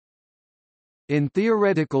In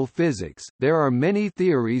theoretical physics, there are many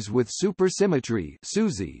theories with supersymmetry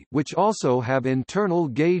 (SUSY), which also have internal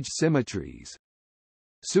gauge symmetries.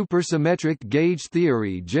 Supersymmetric gauge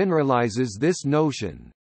theory generalizes this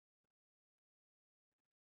notion.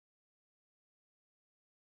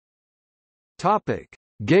 Topic: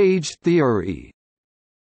 Gauge theory.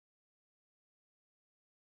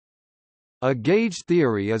 A gauge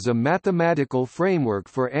theory is a mathematical framework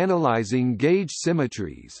for analyzing gauge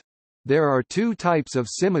symmetries. There are two types of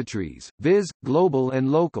symmetries, viz., global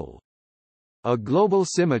and local. A global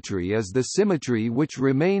symmetry is the symmetry which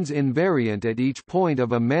remains invariant at each point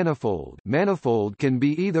of a manifold. Manifold can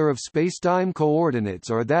be either of spacetime coordinates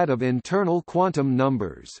or that of internal quantum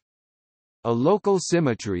numbers. A local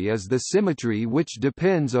symmetry is the symmetry which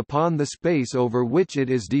depends upon the space over which it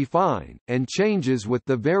is defined, and changes with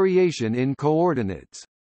the variation in coordinates.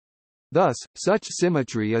 Thus, such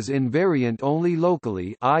symmetry is invariant only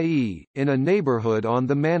locally, i.e., in a neighborhood on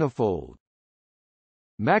the manifold.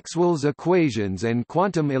 Maxwell's equations and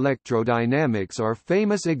quantum electrodynamics are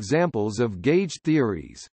famous examples of gauge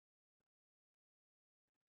theories.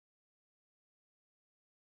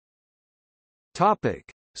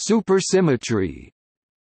 Topic: Supersymmetry.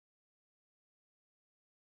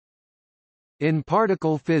 In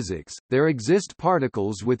particle physics, there exist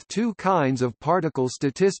particles with two kinds of particle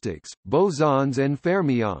statistics, bosons and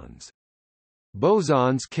fermions.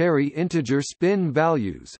 Bosons carry integer spin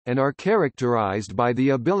values, and are characterized by the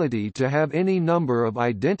ability to have any number of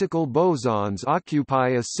identical bosons occupy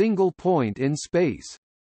a single point in space.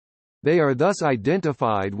 They are thus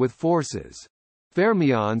identified with forces.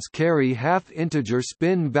 Fermions carry half-integer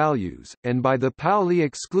spin values, and by the Pauli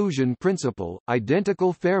exclusion principle,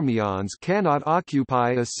 identical fermions cannot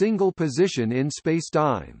occupy a single position in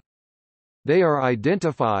spacetime. They are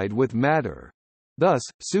identified with matter. Thus,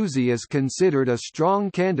 SUSY is considered a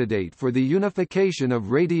strong candidate for the unification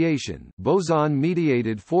of radiation,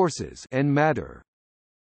 boson-mediated forces, and matter.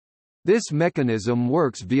 This mechanism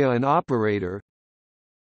works via an operator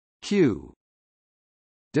Q.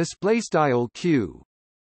 Q,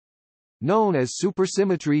 known as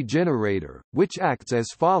supersymmetry generator, which acts as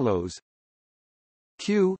follows: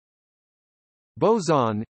 Q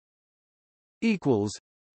boson equals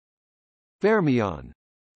fermion.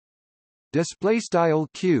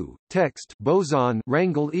 Q text boson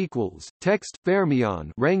wrangle equals text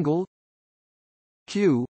fermion wrangle.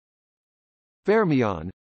 Q fermion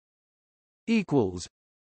equals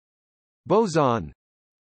boson.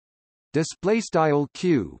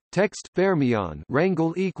 Q text fermion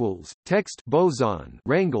wrangle equals text boson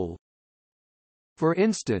wrangle. For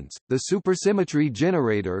instance, the supersymmetry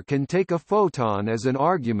generator can take a photon as an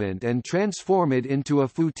argument and transform it into a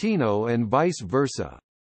photino and vice versa.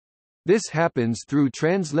 This happens through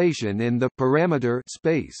translation in the parameter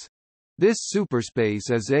space. This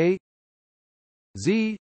superspace is a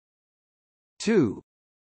Z 2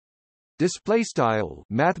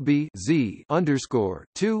 mathb Z underscore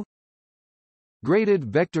 2 graded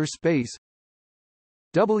vector space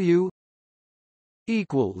W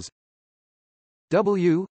equals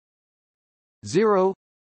W 0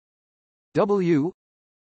 W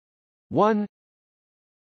 1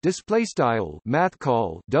 display style math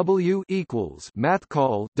call W equals math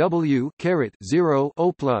call W caret 0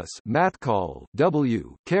 O plus math call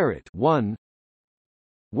W caret 1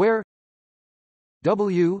 where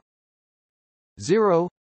W 0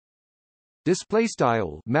 display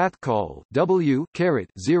style math call W caret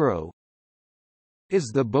 0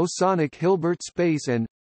 is the bosonic Hilbert space and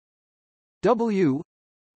W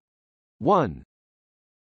 1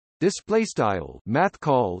 display style math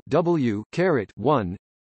call W caret 1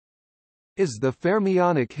 is the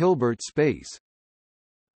fermionic Hilbert space.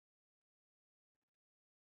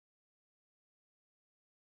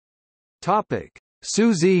 Topic: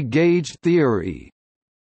 SUSY gauge theory.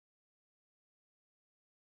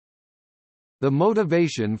 The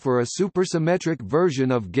motivation for a supersymmetric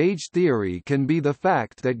version of gauge theory can be the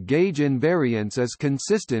fact that gauge invariance is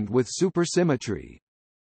consistent with supersymmetry.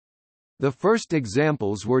 The first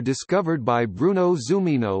examples were discovered by Bruno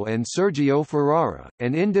Zumino and Sergio Ferrara,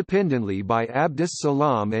 and independently by Abdus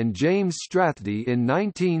Salam and James Strathdy in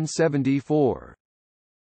 1974.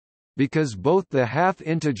 Because both the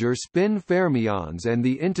half-integer spin fermions and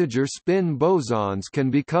the integer spin bosons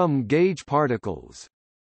can become gauge particles.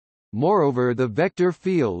 Moreover, the vector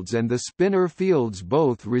fields and the spinor fields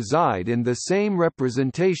both reside in the same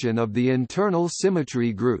representation of the internal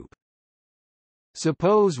symmetry group.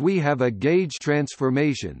 Suppose we have a gauge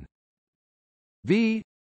transformation V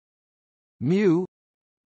mu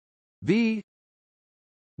V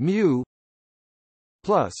mu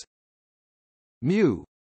plus mu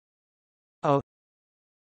a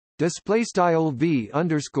display style v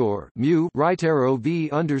underscore mu right arrow v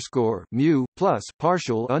underscore mu plus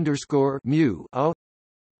partial underscore mu a,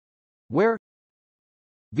 where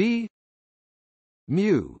v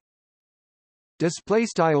mu display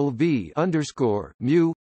style v underscore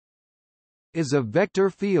mu is a vector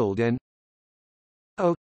field and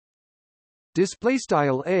a display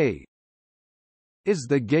style a is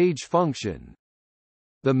the gauge function.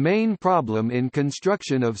 The main problem in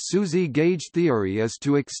construction of SUSY gauge theory is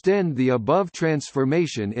to extend the above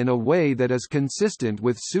transformation in a way that is consistent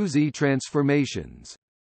with SUSY transformations.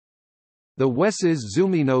 The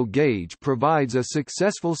Wes's-Zumino gauge provides a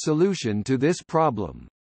successful solution to this problem.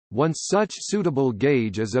 Once such suitable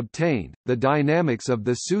gauge is obtained, the dynamics of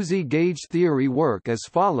the SUSY gauge theory work as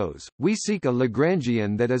follows. We seek a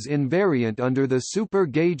Lagrangian that is invariant under the super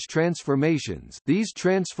gauge transformations. These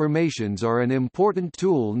transformations are an important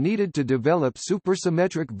tool needed to develop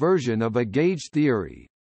supersymmetric version of a gauge theory.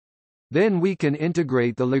 Then we can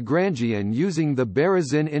integrate the Lagrangian using the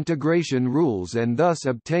Berezin integration rules and thus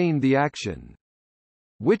obtain the action,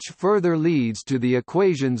 which further leads to the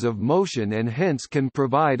equations of motion and hence can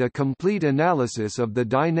provide a complete analysis of the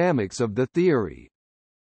dynamics of the theory.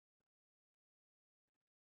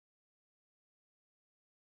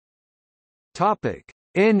 Topic: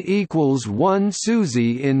 N equals 1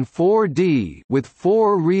 SUSY in 4D with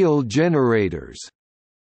 4 real generators.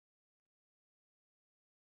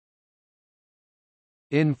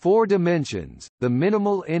 In 4 dimensions, the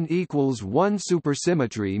minimal n equals 1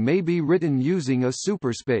 supersymmetry may be written using a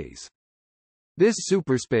superspace. This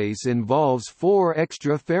superspace involves 4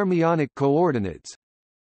 extra fermionic coordinates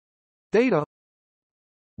theta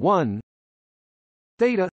 1,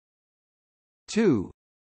 theta 2,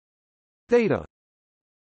 theta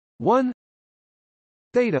 1,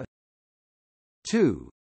 theta 2.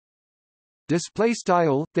 Display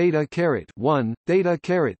style theta caret 1 theta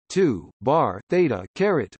caret 2 bar theta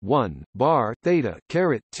caret 1 bar theta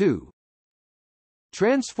caret 2,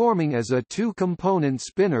 transforming as a 2-component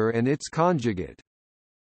spinor and its conjugate.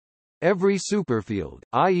 Every superfield,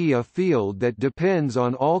 i.e. a field that depends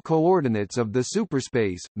on all coordinates of the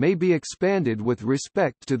superspace, may be expanded with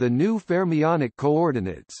respect to the new fermionic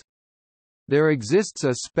coordinates. There exists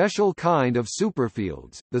a special kind of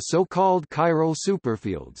superfields, the so-called chiral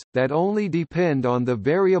superfields, that only depend on the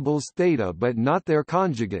variables theta but not their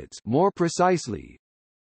conjugates. More precisely,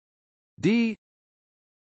 d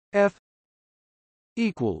f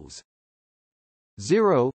equals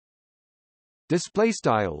 0. Display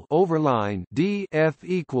style overline d f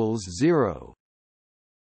equals 0.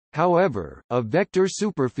 However, a vector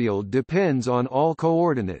superfield depends on all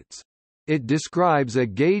coordinates. It describes a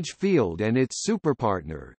gauge field and its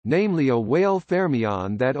superpartner, namely a Weyl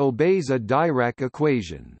fermion that obeys a Dirac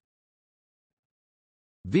equation.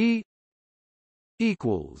 V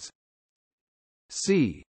equals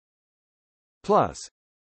C plus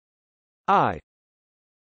I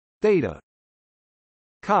theta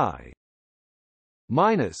chi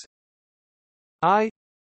minus I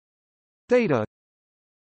theta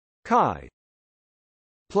chi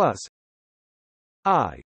plus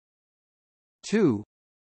I 2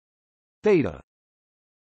 theta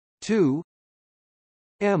 2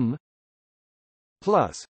 m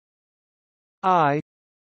plus I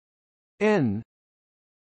n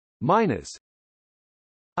minus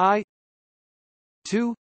I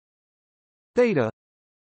 2 theta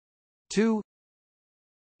 2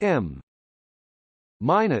 m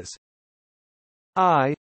minus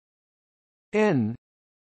I n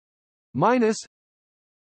minus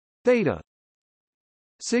theta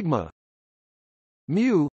sigma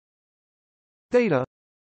mu theta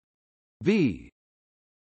v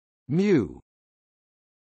mu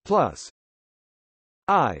plus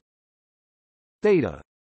I theta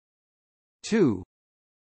 2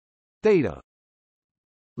 theta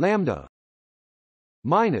lambda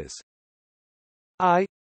minus I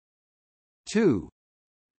 2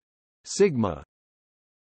 sigma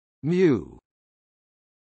mu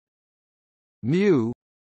mu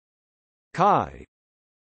chi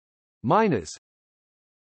minus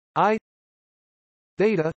I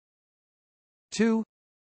theta 2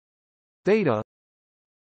 theta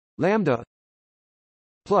lambda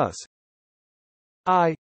plus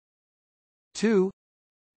I 2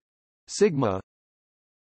 sigma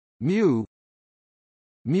mu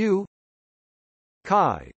mu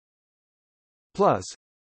chi plus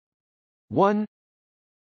 1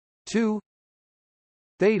 2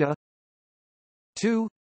 theta 2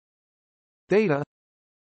 theta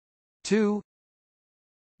 2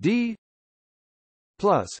 d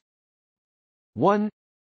plus 1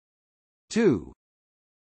 2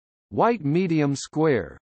 white medium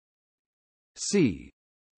square C.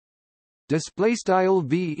 Display style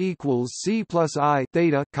V equals C plus I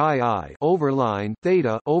theta chi I overline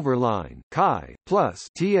theta overline chi plus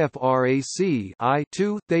TFRAC I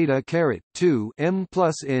 2 theta caret 2 M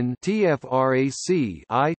plus in TFRAC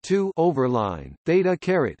I 2 overline theta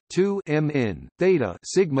caret 2 M in theta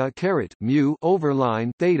sigma caret mu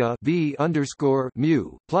overline theta V underscore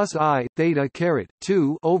mu plus I theta caret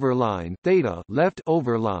 2 overline theta left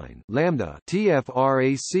overline lambda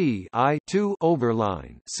TFRAC I 2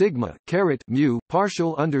 overline sigma caret mu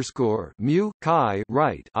partial underscore mu chi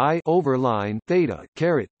right I overline theta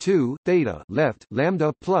caret 2 theta left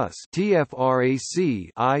lambda plus TFRAC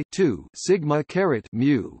I 2 sigma caret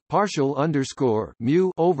mu partial underscore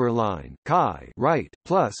mu overline chi right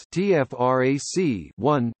plus TFRAC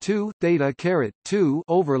 1 2 theta caret 2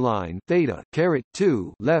 overline theta caret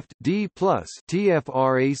 2 left D plus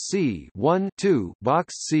TFRAC 1 2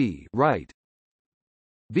 box C right.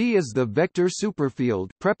 V is the vector superfield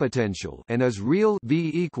prepotential and is real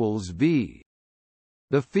V equals V.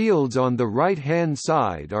 The fields on the right-hand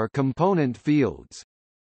side are component fields.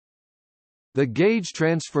 The gauge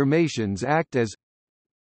transformations act as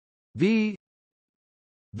V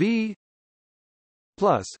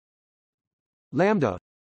plus lambda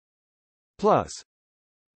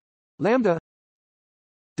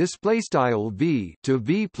display style V to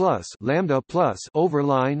V plus lambda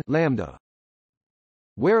overline lambda,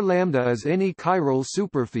 where lambda is any chiral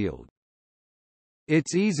superfield.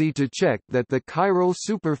 It's easy to check that the chiral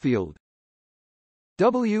superfield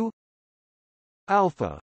W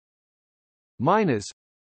alpha minus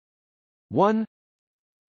 1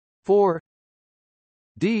 4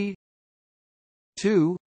 D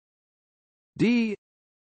 2 D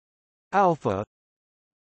alpha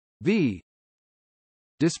V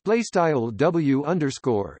display style W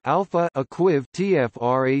underscore alpha equiv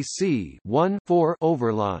TFRAC 1 4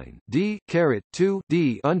 overline D caret 2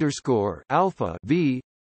 D underscore alpha V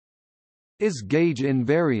is gauge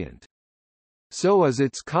invariant. So is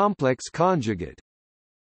its complex conjugate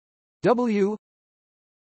W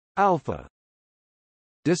alpha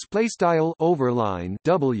display style overline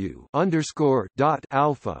W underscore dot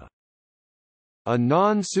alpha. A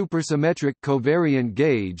non-supersymmetric covariant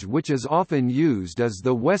gauge which is often used is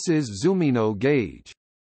the Wes's-Zumino gauge.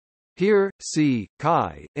 Here, C,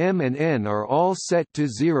 chi, M and N are all set to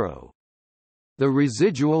 0. The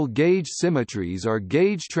residual gauge symmetries are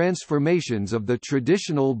gauge transformations of the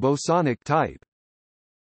traditional bosonic type.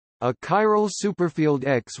 A chiral superfield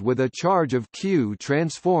X with a charge of Q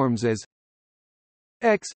transforms as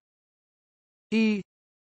X E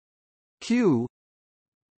Q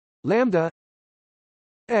lambda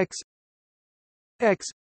X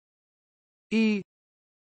E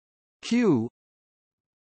Q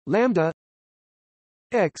lambda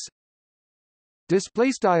X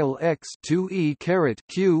display style X 2 E caret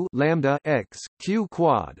Q lambda X Q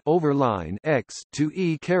quad overline X 2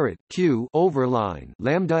 E caret Q overline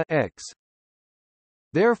lambda X.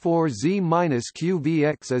 Therefore Z minus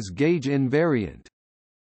QVX is gauge invariant.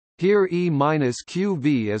 Here E minus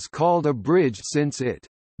QV is called a bridge since it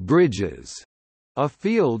bridges a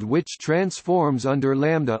field which transforms under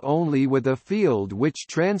lambda only with a field which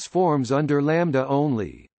transforms under lambda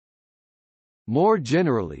only. More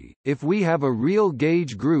generally, if we have a real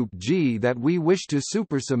gauge group G that we wish to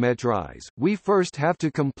supersymmetrize, we first have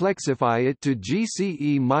to complexify it to GCE-QV,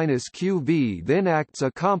 then acts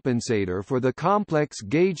a compensator for the complex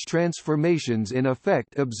gauge transformations in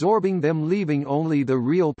effect absorbing them, leaving only the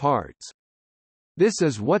real parts. This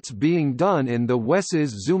is what's being done in the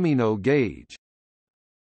Wes's-Zumino gauge.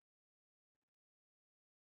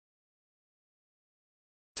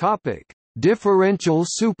 Topic: Differential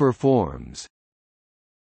superforms.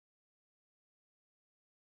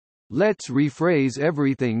 Let's rephrase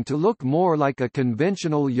everything to look more like a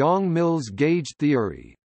conventional Yang-Mills gauge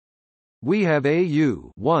theory. We have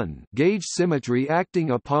AU gauge symmetry acting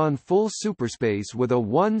upon full superspace with a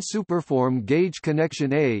 1 superform gauge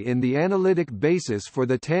connection A in the analytic basis for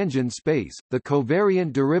the tangent space. The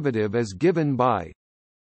covariant derivative is given by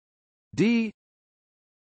d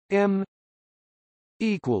m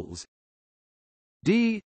equals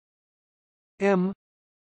d m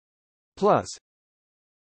plus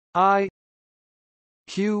I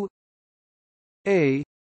q a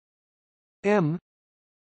m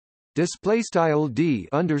display style d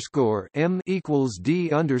underscore m equals d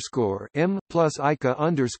underscore m plus ica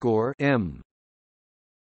underscore m.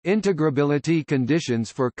 Integrability conditions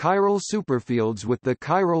for chiral superfields with the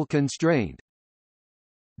chiral constraint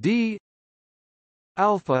d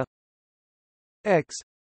alpha x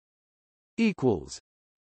equals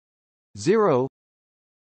 0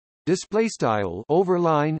 display style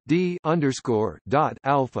overline d underscore dot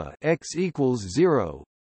alpha x equals 0,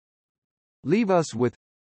 leave us with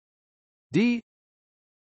d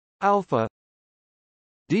alpha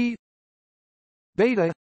d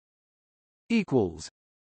beta equals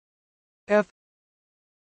f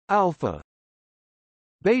alpha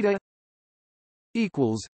beta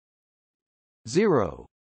equals 0.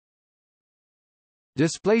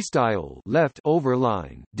 Display style left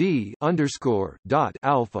overline d underscore dot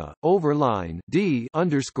alpha overline d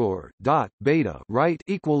underscore dot beta right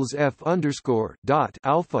equals f underscore dot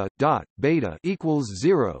alpha dot beta equals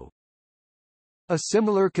 0. A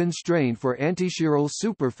similar constraint for antichiral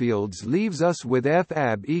superfields leaves us with f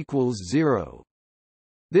ab equals 0.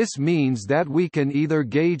 This means that we can either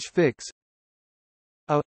gauge fix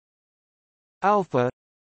a alpha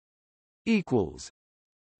equals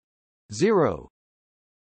 0.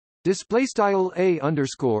 Display style a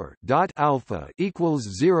underscore dot alpha equals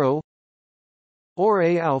 0, or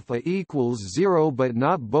a alpha equals 0 but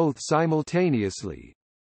not both simultaneously.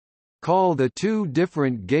 Call the two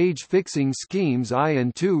different gauge fixing schemes I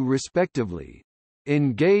and II respectively.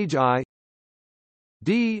 In gauge I,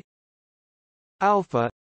 d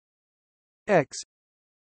alpha x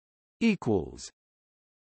equals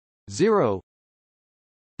 0.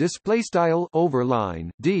 Display style overline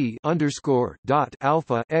d underscore dot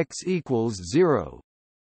alpha x equals 0,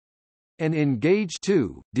 and in gauge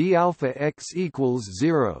 2, d alpha x equals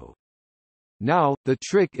 0. Now, the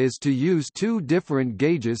trick is to use two different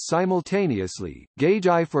gauges simultaneously, gauge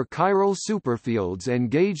I for chiral superfields and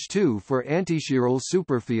gauge 2 for antichiral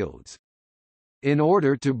superfields. In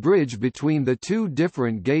order to bridge between the two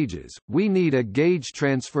different gauges, we need a gauge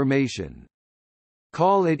transformation.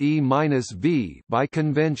 Call it E-V by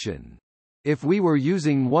convention. If we were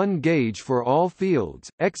using one gauge for all fields,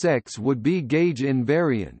 XX would be gauge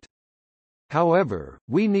invariant. However,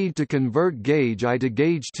 we need to convert gauge I to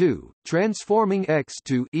gauge 2, transforming X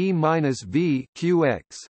to E-V QX.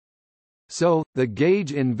 So, the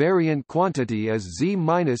gauge invariant quantity is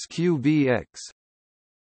Z-QVX.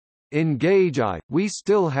 In gauge I, we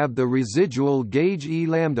still have the residual gauge E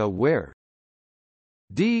lambda where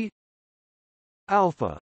d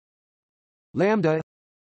alpha lambda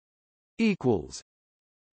equals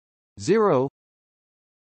 0.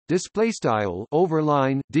 Display style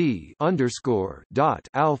overline d underscore dot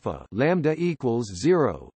alpha lambda equals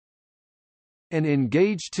 0. And in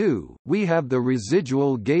gauge 2, we have the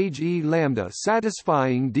residual gauge E lambda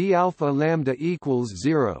satisfying d alpha lambda equals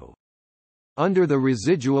 0. Under the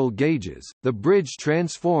residual gauges, the bridge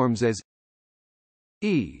transforms as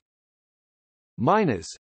E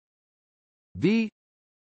minus V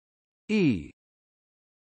E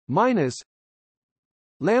minus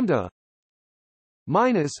lambda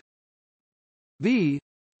minus V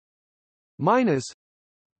minus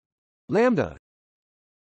lambda.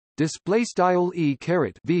 Display style E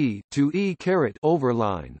caret V to E caret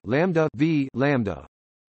overline lambda V lambda.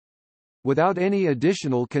 Without any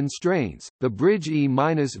additional constraints, the bridge E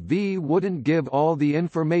minus V wouldn't give all the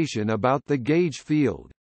information about the gauge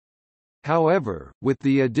field. However, with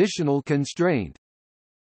the additional constraint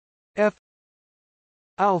f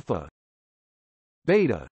alpha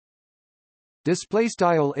beta display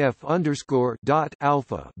style f underscore dot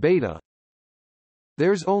alpha beta,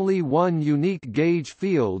 there's only one unique gauge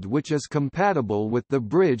field which is compatible with the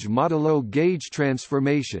bridge modulo gauge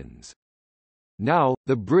transformations. Now,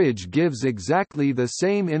 the bridge gives exactly the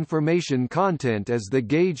same information content as the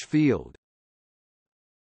gauge field.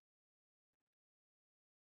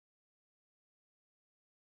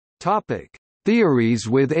 Topic: Theories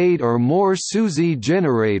with 8 or more SUSY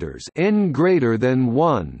generators n greater than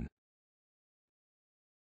 1.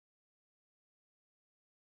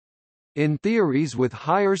 In theories with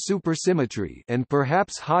higher supersymmetry and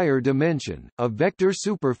perhaps higher dimension, a vector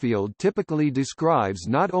superfield typically describes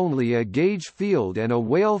not only a gauge field and a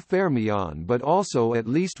Weyl fermion but also at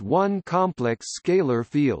least one complex scalar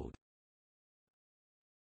field.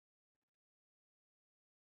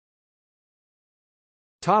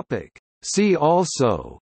 Topic: See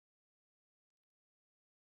also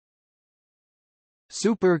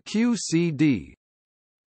Super QCD,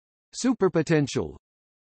 Superpotential,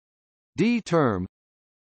 D term,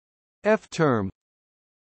 F term,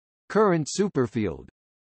 Current superfield,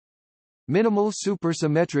 Minimal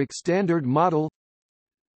supersymmetric standard model,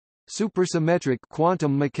 Supersymmetric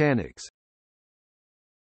quantum mechanics.